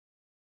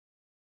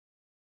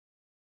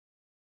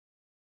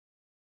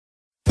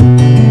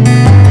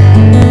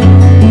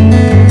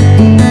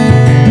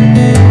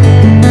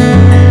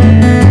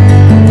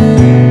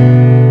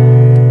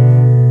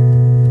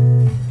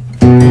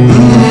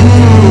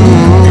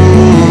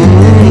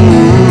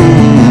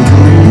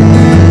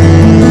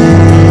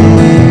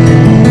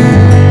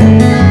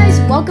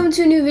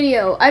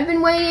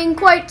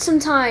quite some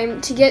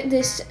time to get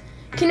this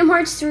Kingdom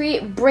Hearts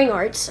 3 Bring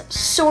Arts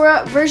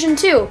Sora version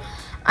 2.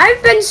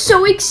 I've been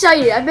so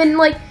excited. I've been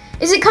like,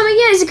 is it coming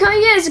yet? Is it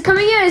coming yet? Is it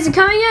coming yet? Is it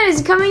coming yet?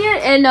 Is it coming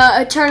yet? And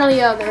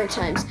eternally other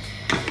times.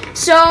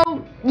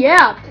 So,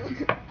 yeah.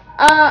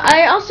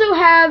 I also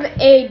have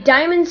a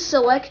Diamond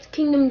Select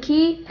Kingdom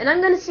Key, and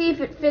I'm going to see if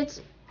it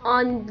fits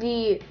on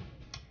the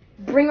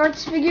Bring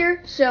Arts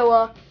figure.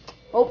 So,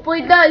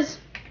 hopefully it does.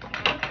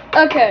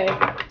 Okay.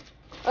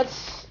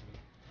 Let's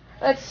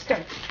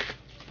start.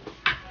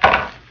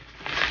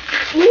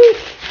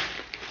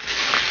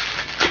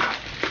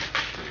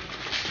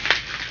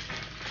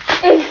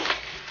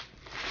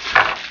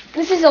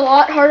 This is a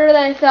lot harder than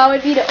I thought it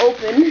would be to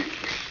open.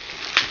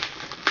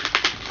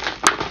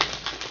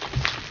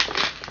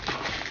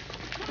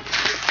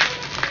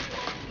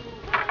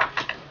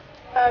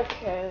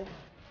 Okay.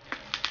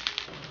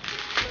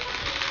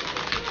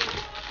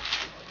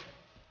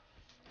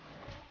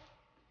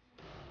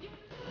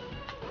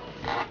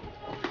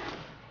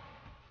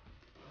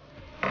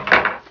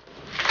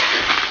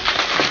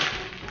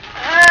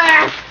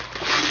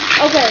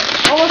 Okay,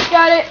 almost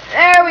got it.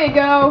 There we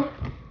go.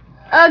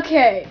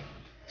 Okay.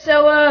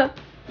 So,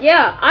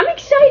 yeah, I'm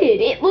excited.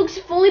 It looks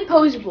fully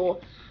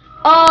posable.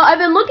 I've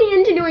been looking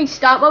into doing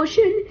stop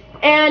motion,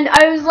 and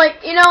I was like,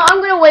 you know, I'm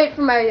gonna wait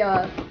for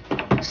my,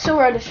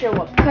 Sora to show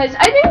up, because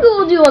I think it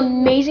will do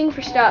amazing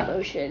for stop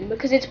motion,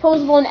 because it's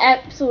posable in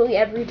absolutely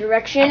every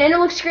direction, and it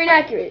looks screen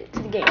accurate to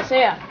the game, so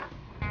yeah.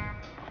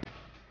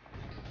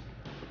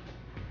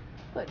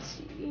 Let's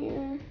see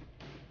here.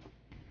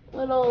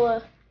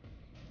 Little,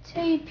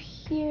 tape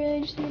here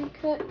I just need to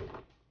cut.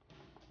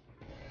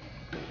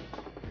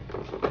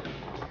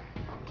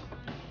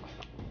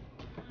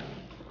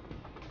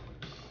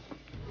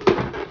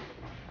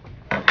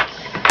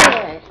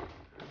 Okay.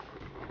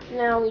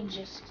 Now we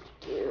just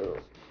do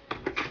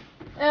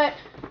that.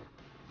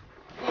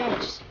 And it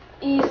just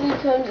easily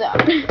comes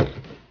out.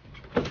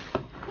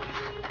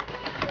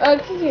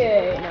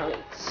 Okay, now we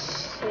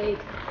take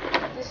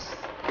this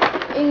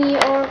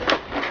thingy off.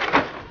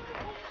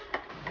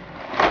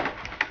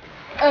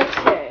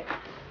 Okay.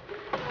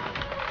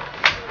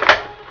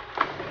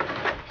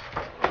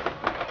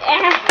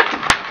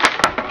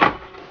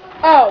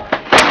 Oh.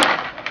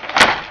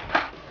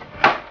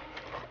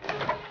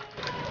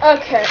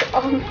 Okay,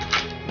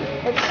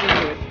 let's see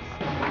here.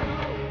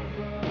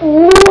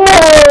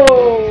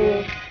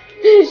 Whoa!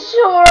 This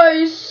Sora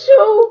is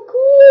so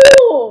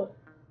cool!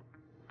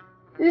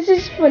 This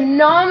is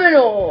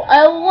phenomenal!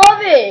 I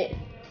love it!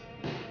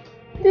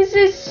 This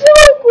is so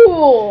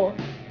cool!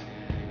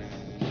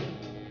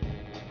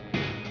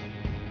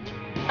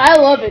 I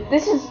love it.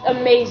 This is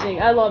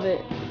amazing. I love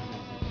it.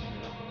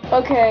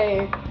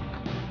 Okay.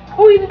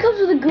 Oh, it even comes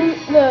with the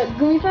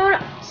Gumi phone?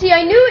 See,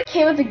 I knew it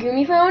came with the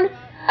Gumi phone.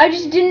 I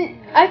just didn't,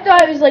 I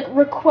thought it was like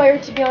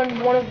required to be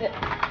on one of the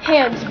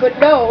hands, but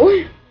no.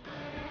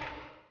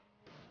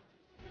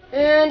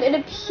 And it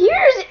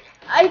appears,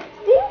 I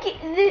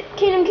think the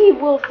Kingdom Key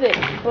will fit,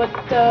 but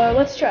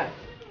let's try.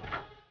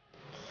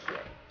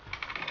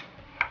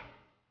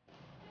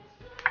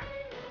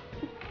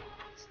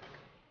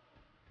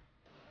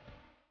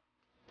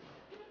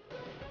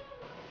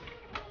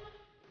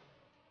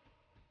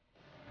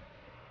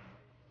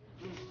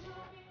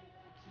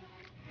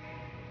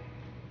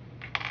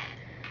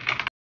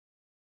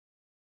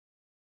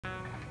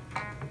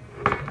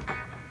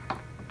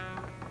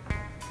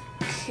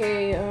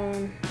 Okay,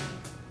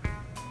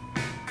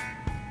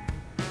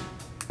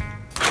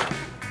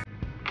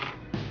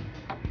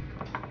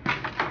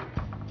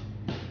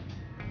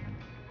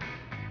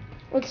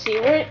 let's see,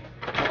 where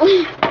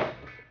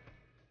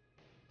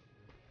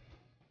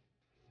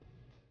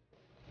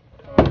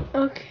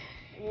okay,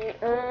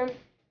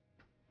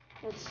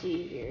 let's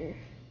see here.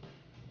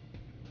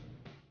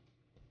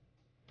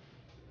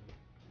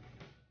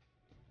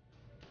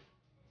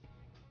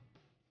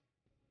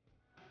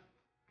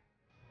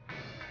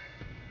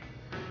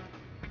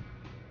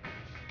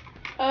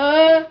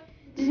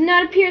 Does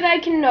not appear that I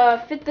can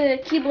fit the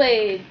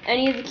Keyblade,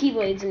 any of the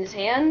Keyblades in his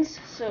hands,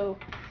 so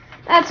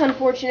that's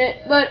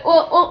unfortunate. But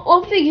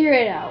we'll figure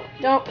it out.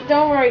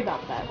 Don't worry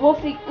about that. We'll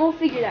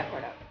figure that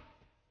part out.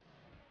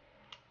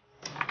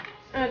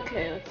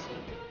 Okay, let's see.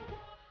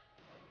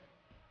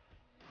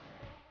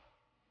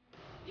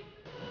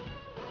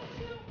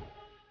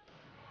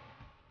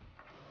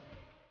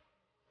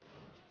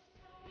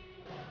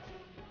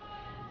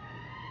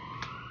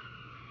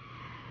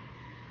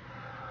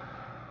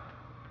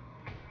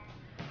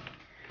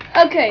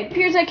 Okay,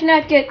 appears I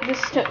cannot get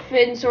this to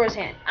fit in Sora's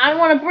hand. I don't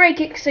want to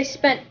break it because I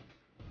spent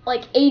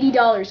like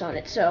 $80 on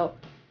it. So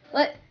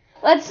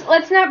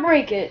let's not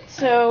break it.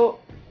 So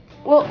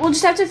we'll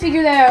just have to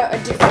figure that out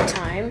a different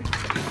time.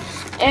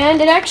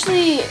 And it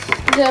actually,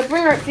 the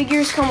Bring Art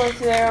figures come with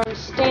their own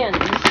stands.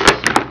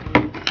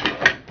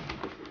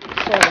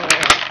 So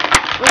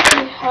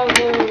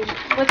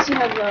let's see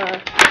how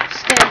the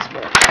stands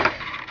work.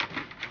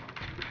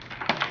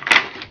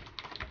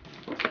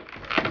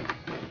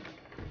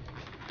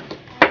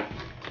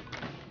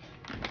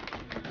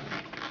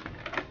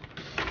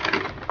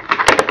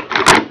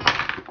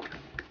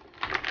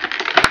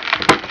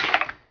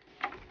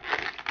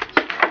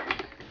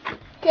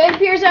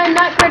 appears I'm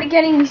not good at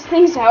getting these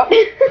things out.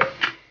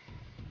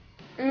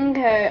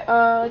 Okay,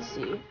 let's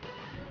see. It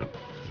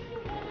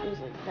was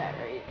like that,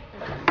 right?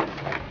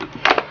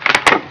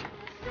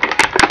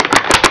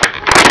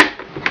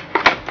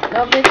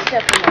 Nope, it's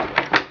definitely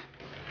not.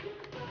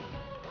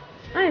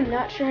 I am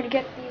not sure how to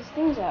get these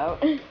things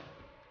out.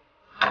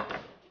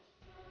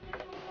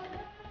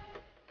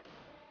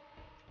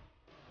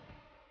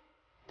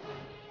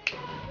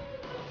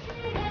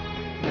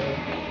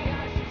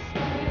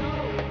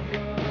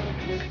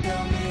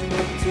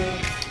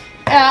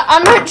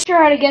 I'm not sure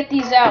how to get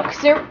these out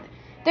because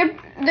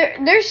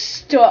they're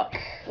stuck.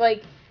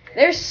 Like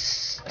they're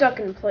stuck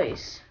in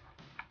place.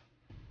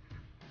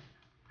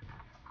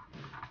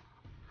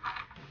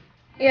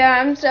 Yeah,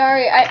 I'm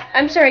sorry.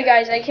 I'm sorry,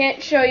 guys. I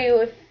can't show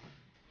you if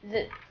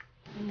the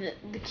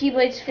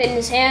keyblades fit in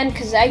his hand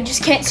because I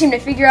just can't seem to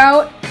figure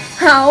out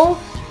how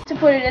to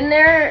put it in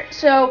there.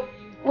 So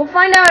we'll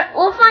find out.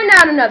 We'll find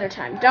out another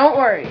time. Don't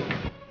worry.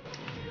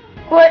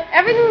 But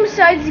everything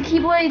besides the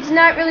keyblades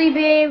not really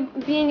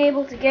being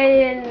able to get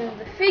in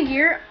the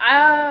figure,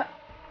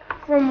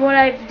 from what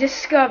I've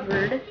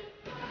discovered,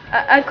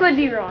 I could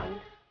be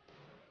wrong.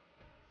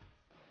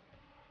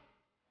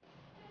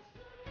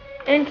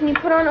 And can you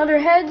put on other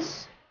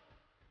heads?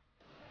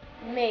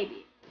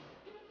 Maybe.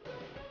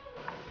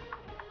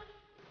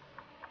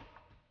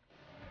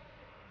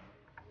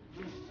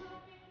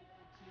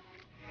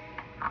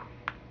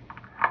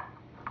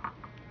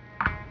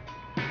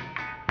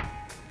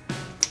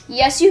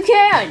 Yes, you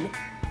can.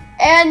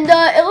 And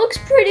it looks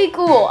pretty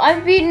cool.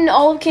 I've beaten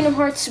all of Kingdom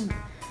Hearts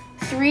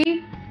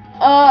 3.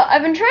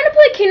 I've been trying to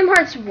play Kingdom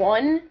Hearts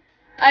 1.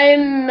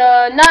 I'm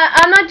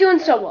not doing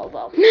so well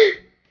though.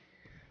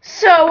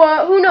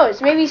 So who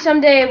knows? Maybe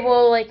someday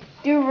we'll like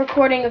do a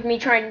recording of me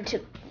trying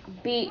to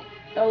beat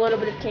a little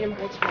bit of Kingdom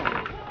Hearts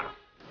 1.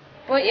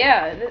 But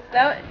yeah,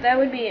 that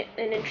would be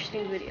an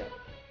interesting video.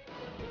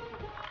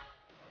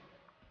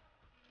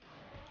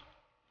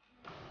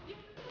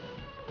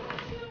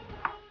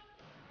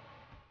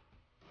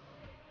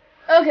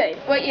 Okay,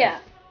 but yeah,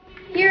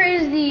 here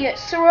is the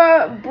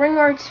Sora Bring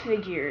Arts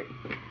figure.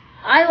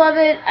 I love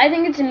it. I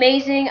think it's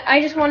amazing. I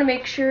just want to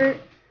make sure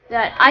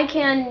that I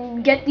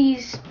can get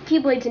these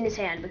keyblades in his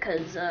hand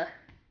because,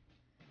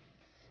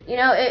 you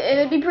know, it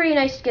would be pretty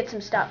nice to get some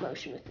stop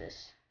motion with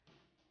this.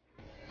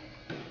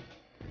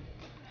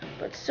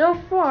 But so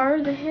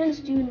far, the hands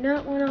do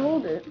not want to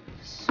hold it,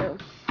 so...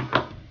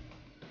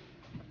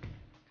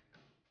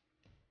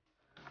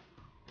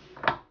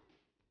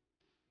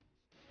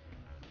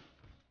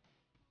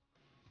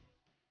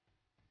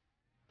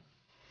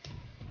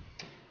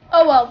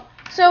 Oh well,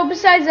 so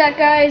besides that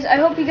guys, I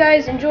hope you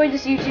guys enjoyed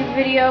this YouTube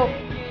video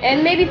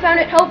and maybe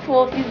found it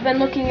helpful if you've been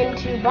looking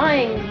into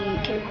buying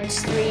the Kingdom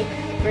Hearts 3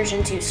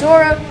 version 2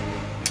 Sora.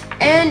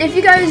 And if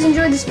you guys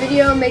enjoyed this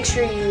video, make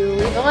sure you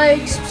leave a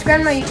like, subscribe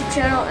to my YouTube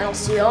channel, and I'll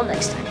see you all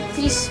next time.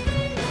 Peace.